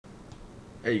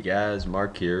Hey guys,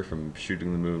 Mark here from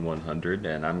Shooting the Moon 100,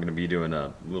 and I'm going to be doing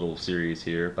a little series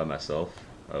here by myself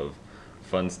of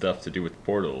fun stuff to do with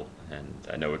Portal. And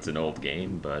I know it's an old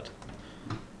game, but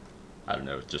I don't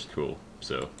know, it's just cool.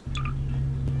 So,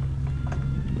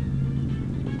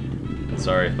 and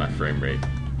sorry if my frame rate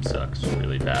sucks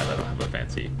really bad. I don't have a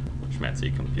fancy,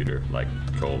 schmancy computer like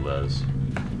Cole does.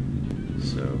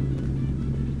 So,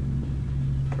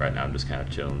 right now I'm just kind of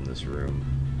chilling in this room,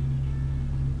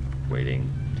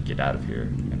 waiting to get out of here.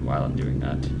 And while I'm doing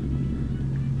that,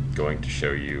 I'm going to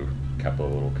show you a couple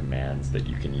of little commands that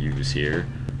you can use here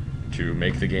to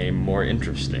make the game more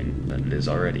interesting than it is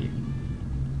already.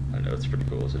 I know it's pretty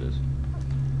cool as it is.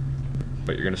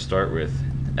 But you're going to start with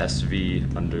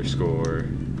SV underscore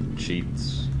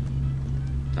cheats,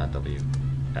 not W,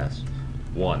 S,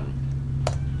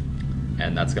 1.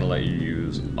 And that's going to let you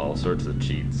use all sorts of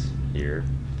cheats here.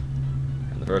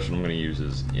 And the first one I'm going to use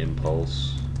is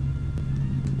Impulse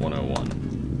 101.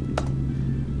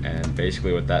 And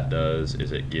basically what that does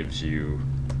is it gives you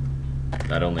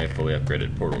not only a fully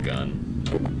upgraded portal gun,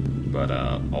 but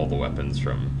all the weapons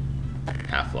from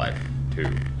Half-Life 2.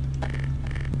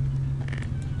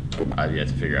 I've yet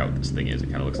to figure out what this thing is. It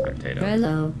kind of looks like a potato.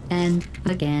 Hello, and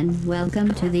again,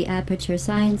 welcome to the Aperture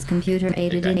Science Computer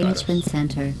Aided Enrichment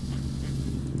Center.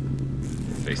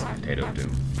 Face the potato of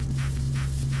doom.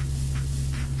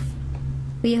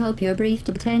 We hope your brief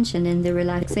detention in the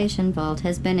relaxation vault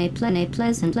has been a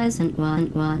pleasant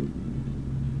one.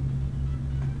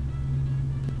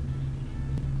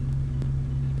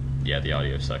 Yeah, the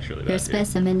audio sucks really bad. Your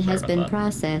specimen Sorry has about been that.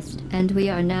 processed, and we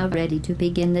are now ready to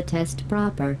begin the test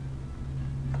proper.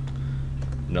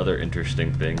 Another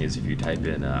interesting thing is if you type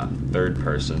in third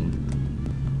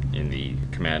person in the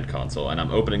command console, and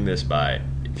I'm opening this by,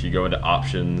 if you go into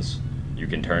options, you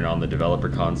can turn on the developer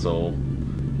console,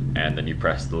 and then you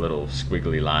press the little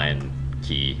squiggly line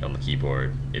key on the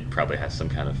keyboard. It probably has some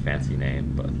kind of fancy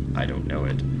name, but I don't know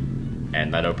it.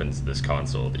 And that opens this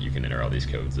console that you can enter all these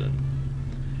codes in.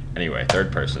 Anyway,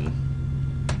 third person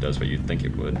does what you'd think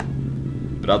it would.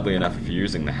 But oddly enough, if you're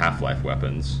using the Half-Life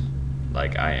weapons,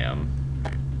 like I am,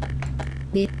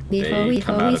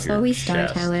 Before we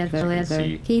start,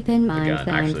 however, keep in mind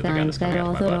that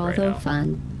although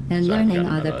fun and learning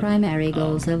are the primary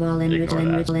goals of all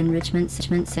enrichment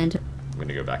center. I'm going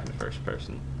to go back into first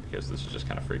person because this is just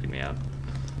kind of freaking me out.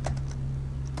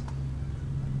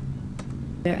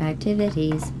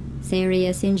 Activities,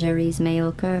 serious injuries may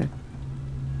occur.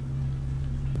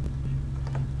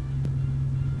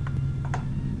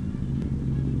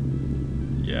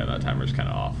 Yeah, that timer's kind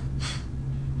of off.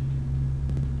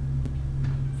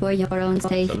 For your own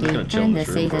safety and the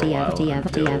safety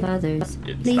of others,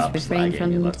 please refrain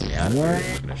from... I'm just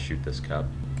going to shoot this cup.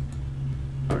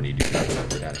 I don't need you guys to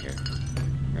get out of here.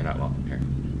 You're not welcome here.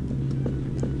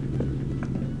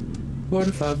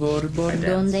 Por favor,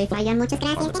 Donde vayan, muchas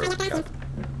gracias por la casa.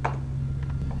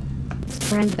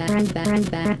 Run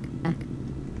back.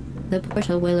 The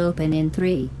portal will open in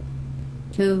 3,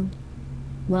 2,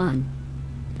 1.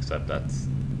 Except that's...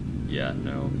 yeah,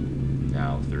 no.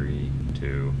 Now 3,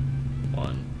 2,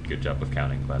 1. Good job with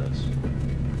counting, Gladys.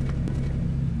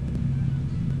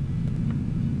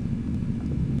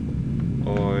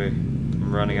 Oi,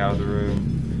 I'm running out of the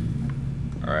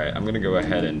room. Alright, I'm gonna go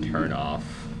ahead and turn off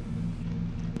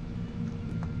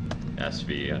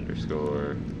SV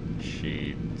underscore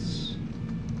cheats.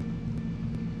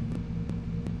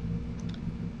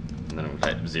 And then I'm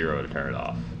gonna type 0 to turn it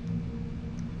off.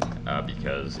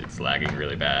 Because it's lagging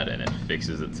really bad and it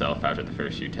fixes itself after the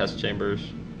first few test chambers,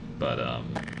 but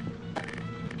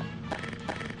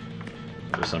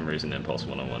for some reason Impulse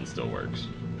 101 still works.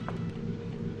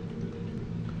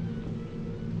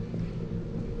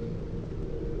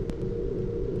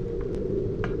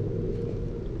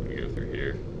 Let me go through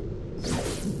here.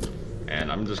 And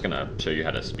I'm just gonna show you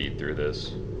how to speed through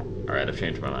this. Alright, I've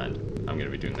changed my mind. I'm gonna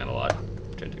be doing that a lot,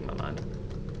 changing my mind.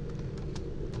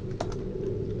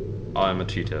 Oh, I'm a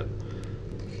cheetah.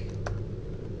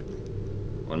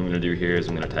 What I'm going to do here is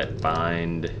I'm going to type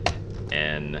bind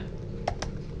n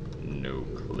no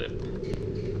clip.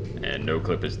 And no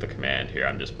clip is the command here.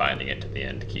 I'm just binding it to the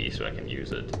end key so I can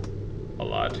use it a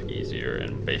lot easier.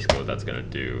 And basically what that's going to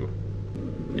do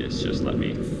is just let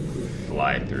me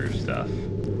fly through stuff.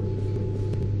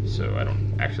 So I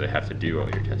don't actually have to do all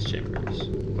your test chambers.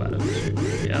 Glad I'm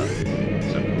yeah,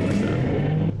 something like that.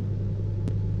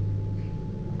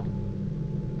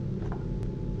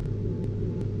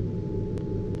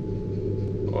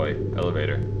 Oi,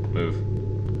 elevator, move.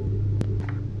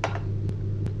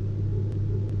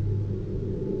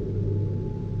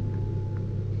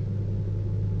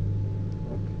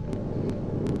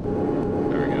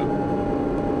 There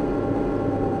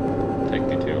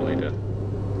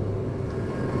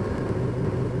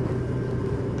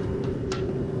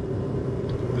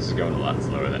lot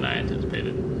slower than I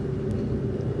anticipated.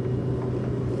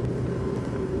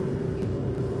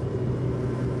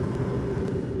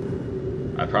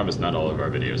 I promise not all of our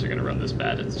videos are going to run this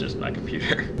bad, it's just my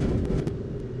computer.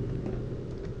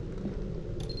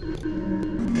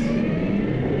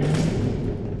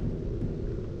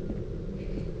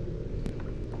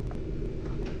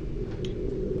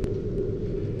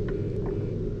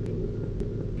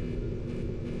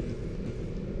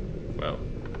 Well.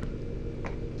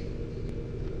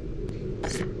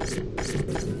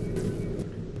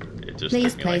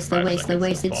 Please place the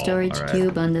wasted storage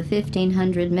cube on the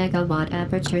 1500 megawatt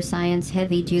Aperture Science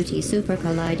heavy duty super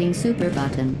colliding super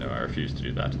button. No, I refuse to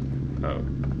do that. Oh,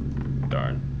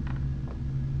 darn.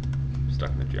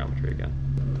 Stuck in the geometry again.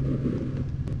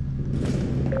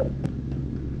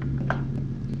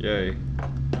 Yay.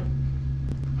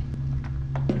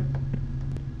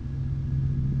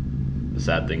 The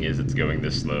sad thing is it's going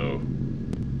this slow.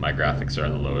 My graphics are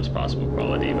on the lowest possible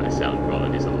quality, my sound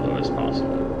quality is on the lowest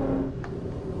possible.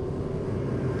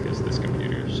 Because this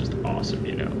computer is just awesome,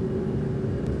 you know.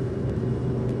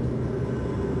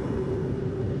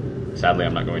 Sadly,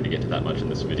 I'm not going to get to that much in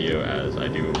this video, as I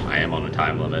am on a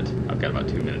time limit. I've got about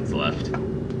 2 minutes left,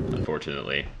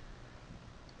 unfortunately.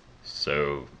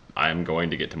 So, I'm going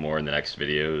to get to more in the next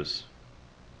videos,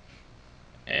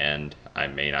 and I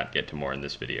may not get to more in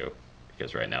this video,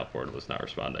 because right now Portal is not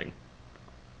responding.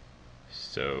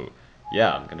 So,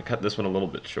 yeah, I'm going to cut this one a little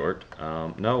bit short.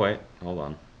 No, wait, hold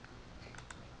on.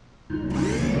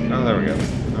 Oh, there we go.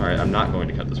 Alright, I'm not going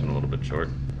to cut this one a little bit short.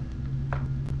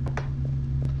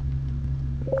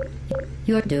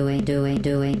 You're doing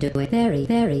very,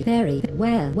 very, very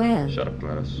well. Shut up,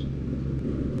 Gladys.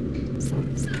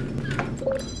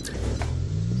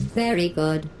 Very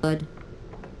good.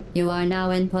 You are now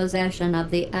in possession of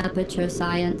the Aperture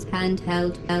Science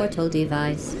handheld portal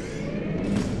device.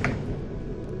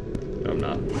 No, I'm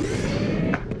not.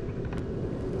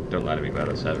 Don't lie to me,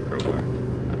 Gladys. I have a crowbar.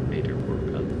 I made your work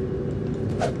gun.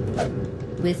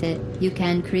 With it, you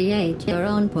can create your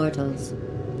own portals.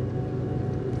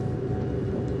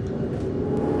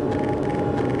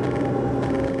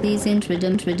 These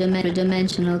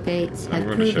intradimensional gates have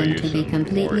proven to be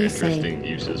completely safe. I'm going to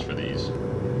show you some more interesting uses for these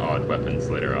odd weapons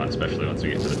later on, especially once we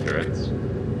get to the turrets.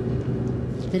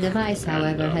 The device,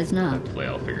 however, has not. Hopefully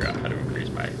I'll figure out how to increase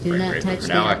my Do not touch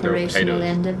the operational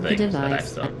end of the device. I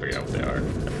still haven't figured out what they are.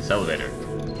 At this elevator.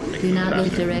 Do not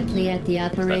look directly at the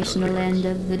operational end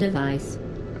of the device.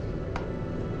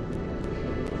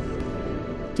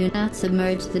 Do not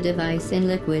submerge the device in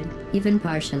liquid, even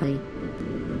partially.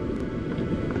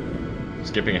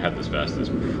 Skipping ahead this fast is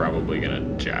probably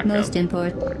gonna jack Most up.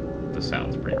 important. This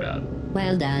sounds pretty bad.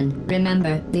 Well done.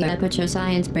 Remember, the Aperture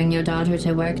Science Bring Your Daughter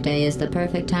to Work Day is the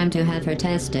perfect time to have her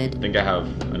tested. I think I have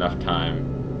enough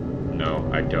time. No,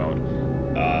 I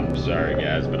don't. I'm sorry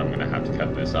guys, but I'm gonna have to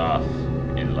cut this off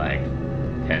in like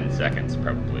 10 seconds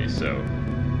probably. So,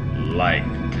 like,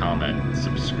 comment,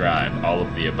 subscribe, all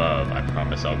of the above. I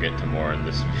promise I'll get to more in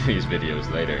these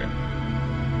videos later.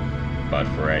 But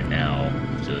for right now,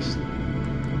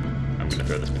 I'm gonna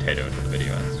throw this potato until the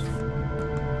video ends.